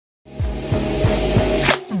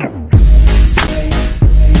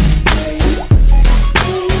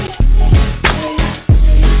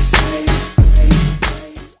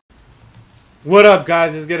What up,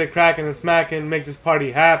 guys? Let's get it cracking and smacking and make this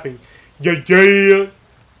party happy. Yeah, yeah!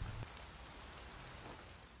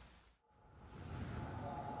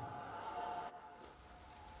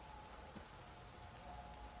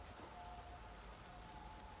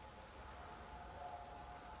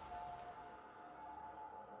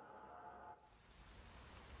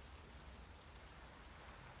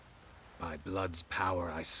 By blood's power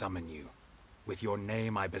I summon you. With your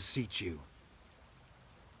name I beseech you.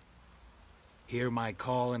 Hear my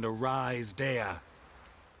call and arise, Dea.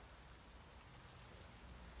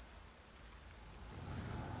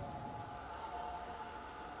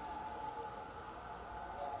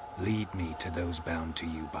 Lead me to those bound to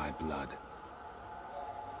you by blood.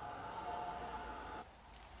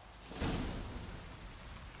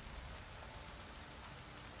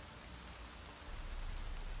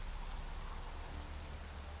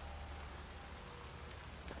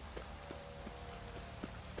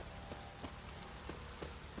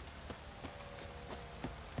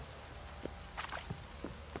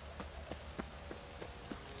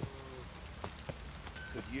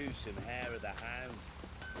 Could use some hair of the hound.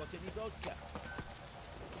 Got any vodka?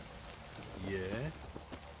 Yeah?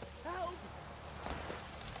 Help!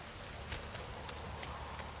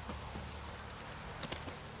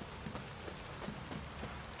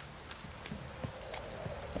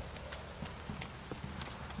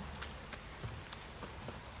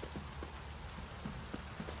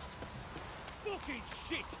 Fucking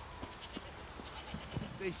shit!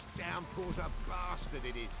 This downpour's a bastard,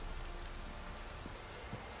 it is.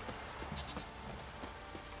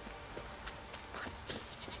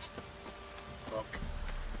 Fuck.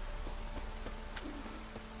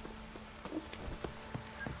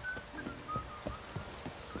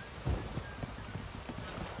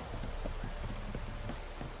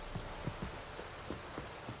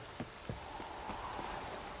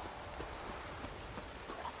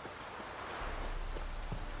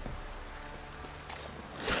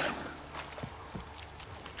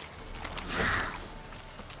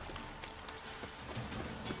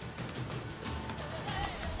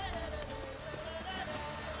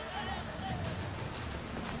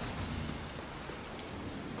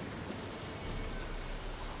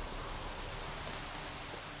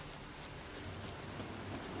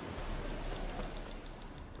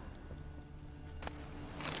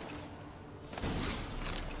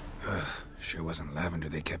 Sure wasn't lavender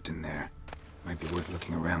they kept in there. Might be worth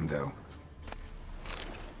looking around, though.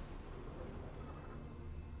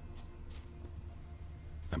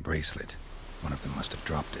 A bracelet. One of them must have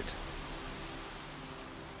dropped it.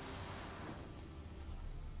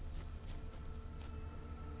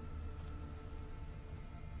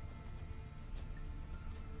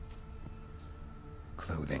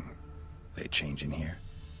 Clothing. They change in here?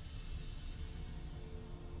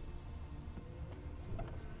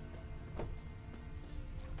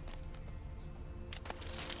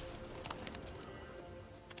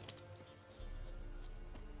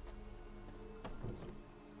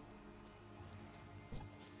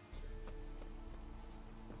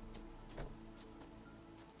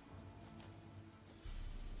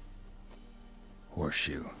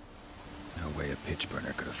 Horseshoe. No way a pitch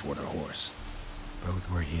burner could afford a horse.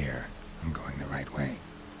 Both were here. I'm going the right way.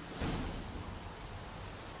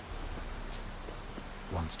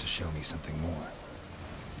 Wants to show me something more.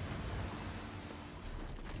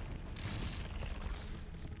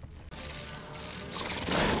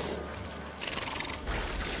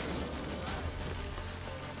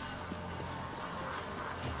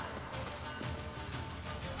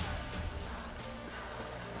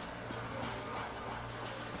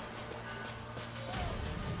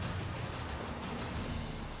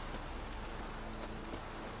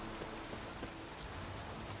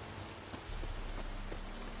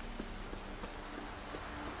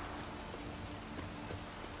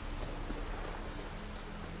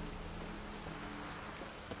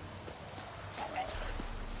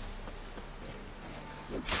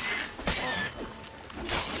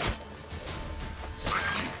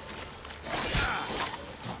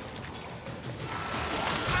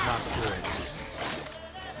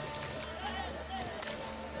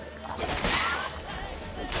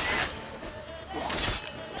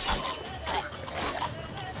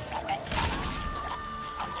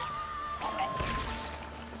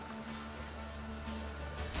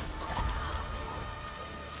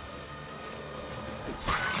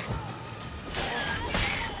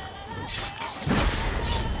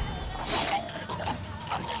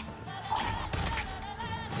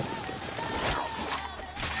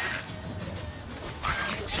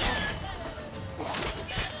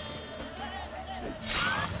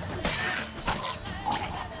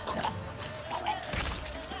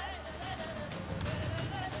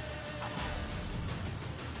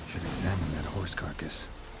 horse carcass.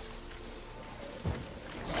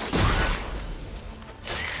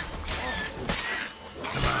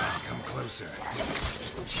 Come on, come closer.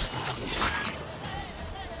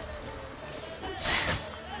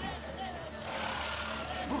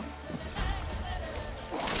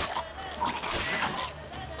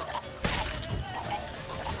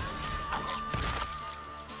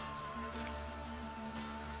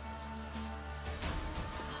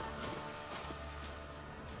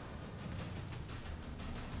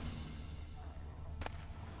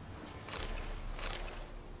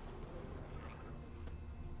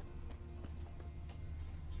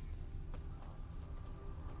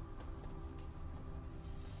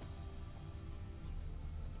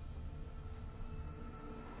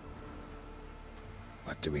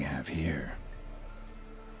 What do we have here?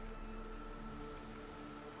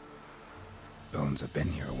 Bones have been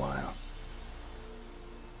here a while.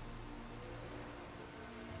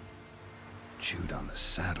 Chewed on the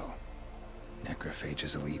saddle.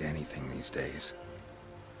 Necrophages will eat anything these days.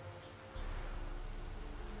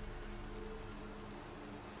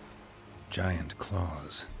 Giant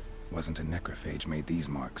claws. Wasn't a necrophage made these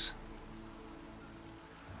marks.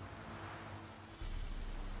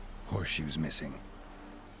 Horseshoes missing.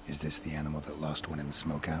 Is this the animal that lost one in the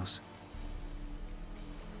smokehouse?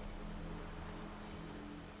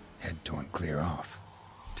 Head torn clear off.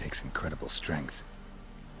 Takes incredible strength.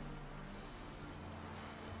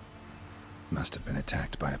 Must have been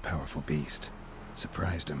attacked by a powerful beast.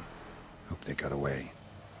 Surprised him. Hope they got away.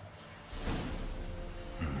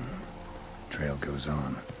 Trail goes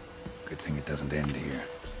on. Good thing it doesn't end here.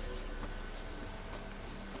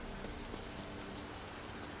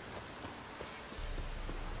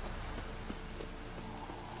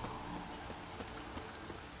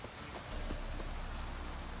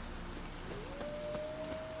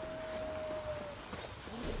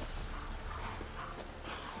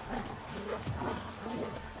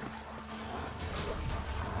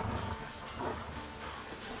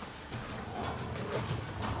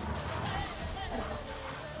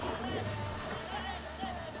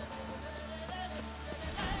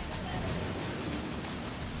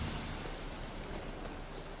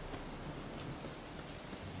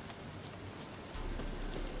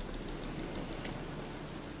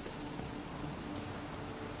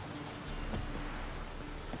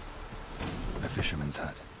 Fisherman's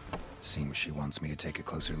hut. Seems she wants me to take a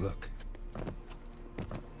closer look.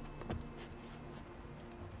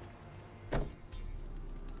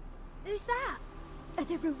 Who's that?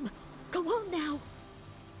 Other room. Go on now.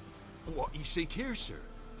 What you seek here, sir?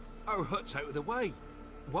 Our hut's out of the way.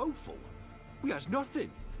 Woeful. We has nothing.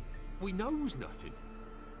 We knows nothing.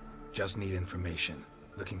 Just need information.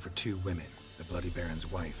 Looking for 2 women. The Bloody Baron's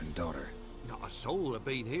wife and daughter. Not a soul have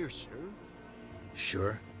been here, sir.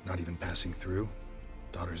 Sure? Not even passing through?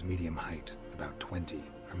 Daughter's medium height, about 20.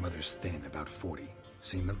 Her mother's thin, about 40.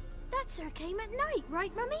 Seen them? That sir came at night,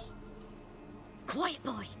 right, Mummy? Quiet,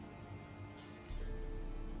 boy.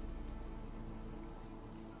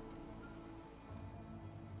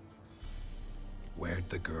 Where'd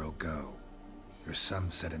the girl go? Your son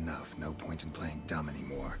said enough, no point in playing dumb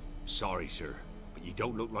anymore. Sorry, sir, but you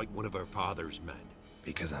don't look like one of our father's men.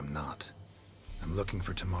 Because I'm not. I'm looking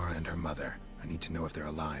for Tamara and her mother. I need to know if they're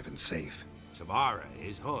alive and safe. Tamara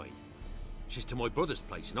is high. She's to my brother's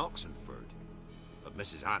place in Oxenford. But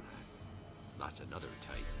Mrs. Anna, that's another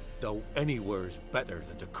tale. Though anywhere's better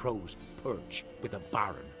than to Crow's Perch with a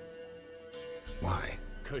baron. Why?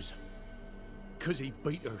 'Cause he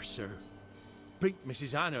beat her, sir. Beat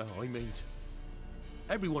Mrs. Anna, I means.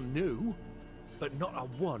 Everyone knew, but not a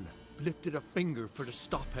one lifted a finger for to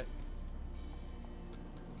stop it.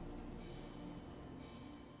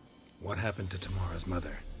 What happened to Tamara's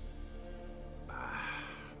mother?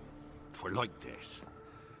 Twere like this.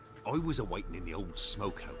 I was awaiting in the old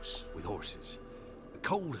smokehouse with horses.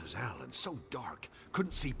 Cold as hell and so dark,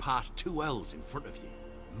 couldn't see past 2 ells in front of you.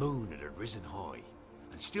 Moon had risen high,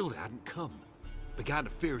 and still they hadn't come. Began to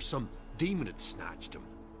fear some demon had snatched them.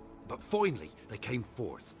 But finally they came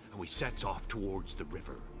forth, and we sets off towards the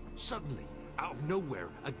river. Suddenly, out of nowhere,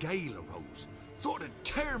 a gale arose. Thought it'd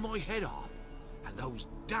tear my head off. And those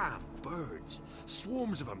damn birds,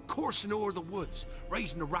 swarms of them coursing o'er the woods,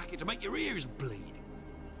 raising a racket to make your ears bleed.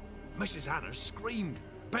 Mrs. Anna screamed,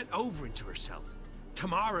 bent over into herself.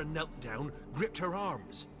 Tamara knelt down, gripped her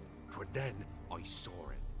arms. 'Twere then I saw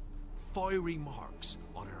it. Fiery marks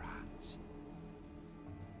on her hands.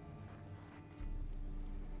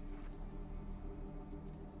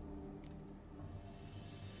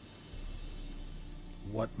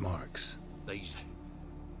 What marks? These,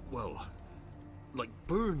 well, like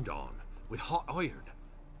burned on with hot iron.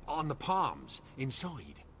 on the palms,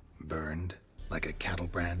 inside. Burned? Like a cattle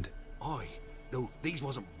brand? Aye, though these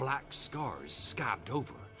wasn't black scars scabbed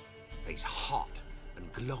over. They's hot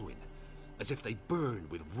and glowing, as if they burned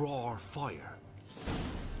with raw fire.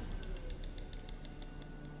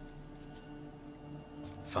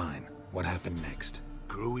 Fine. What happened next?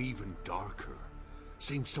 Grew even darker.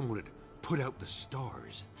 Seemed someone had put out the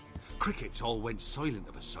stars. Crickets all went silent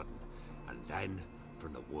of a sudden, and then,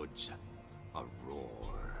 from the woods, a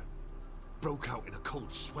roar. Broke out in a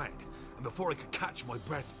cold sweat, and before I could catch my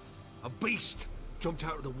breath, a beast jumped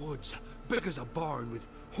out of the woods, big as a barn, with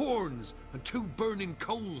horns and 2 burning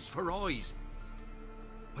coals for eyes.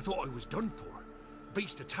 I thought I was done for.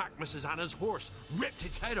 Beast attacked Mrs. Anna's horse, ripped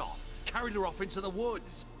its head off, carried her off into the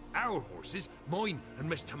woods. Our horses, mine and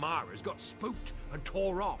Miss Tamara's, got spooked and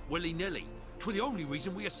tore off willy-nilly. 'Twas the only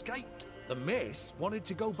reason we escaped. The miss wanted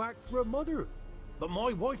to go back for her mother, but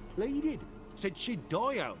my wife pleaded, said she'd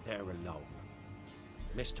die out there alone.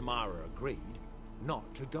 Miss Tamara agreed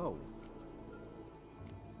not to go.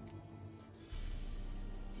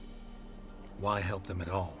 Why help them at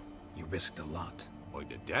all? You risked a lot.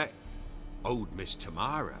 I'd a debt. Owed Miss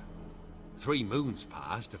Tamara. 3 moons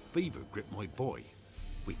passed, a fever gripped my boy.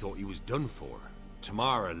 We thought he was done for.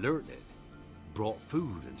 Tamara learnt it. Brought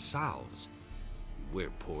food and salves.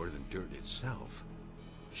 We're poorer than dirt itself.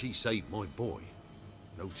 She saved my boy.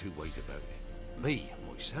 No 2 ways about it. Me,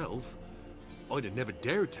 myself, I'd have never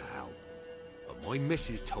dared to help. But my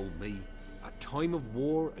missus told me a time of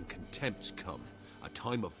war and contempt's come. A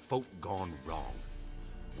time of folk gone wrong.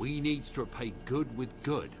 We needs to repay good with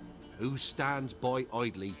good. Who stands by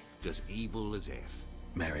idly does evil as if.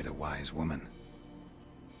 Married a wise woman.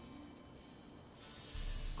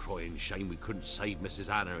 Crying shame we couldn't save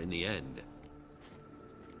Mrs. Anna in the end.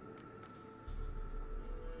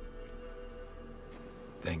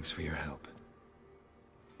 Thanks for your help.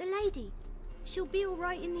 The lady. She'll be all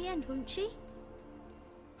right in the end, won't she?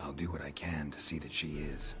 I'll do what I can to see that she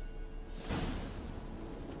is.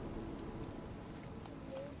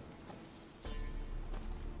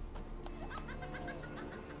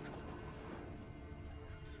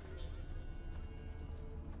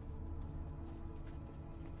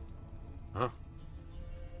 Huh?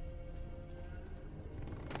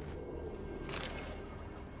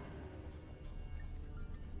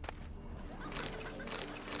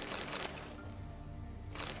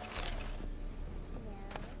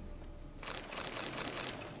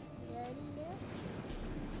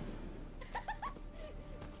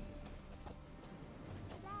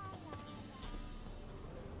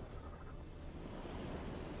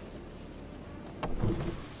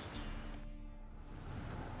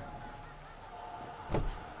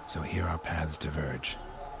 So here our paths diverge.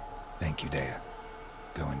 Thank you, Dea.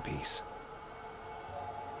 Go in peace.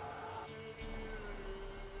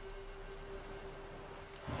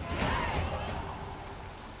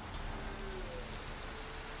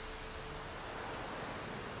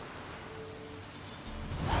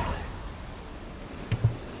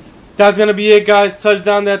 That's gonna be it, guys. Touch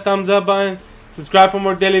down that thumbs up button. Subscribe for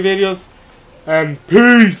more daily videos. And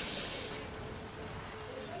peace!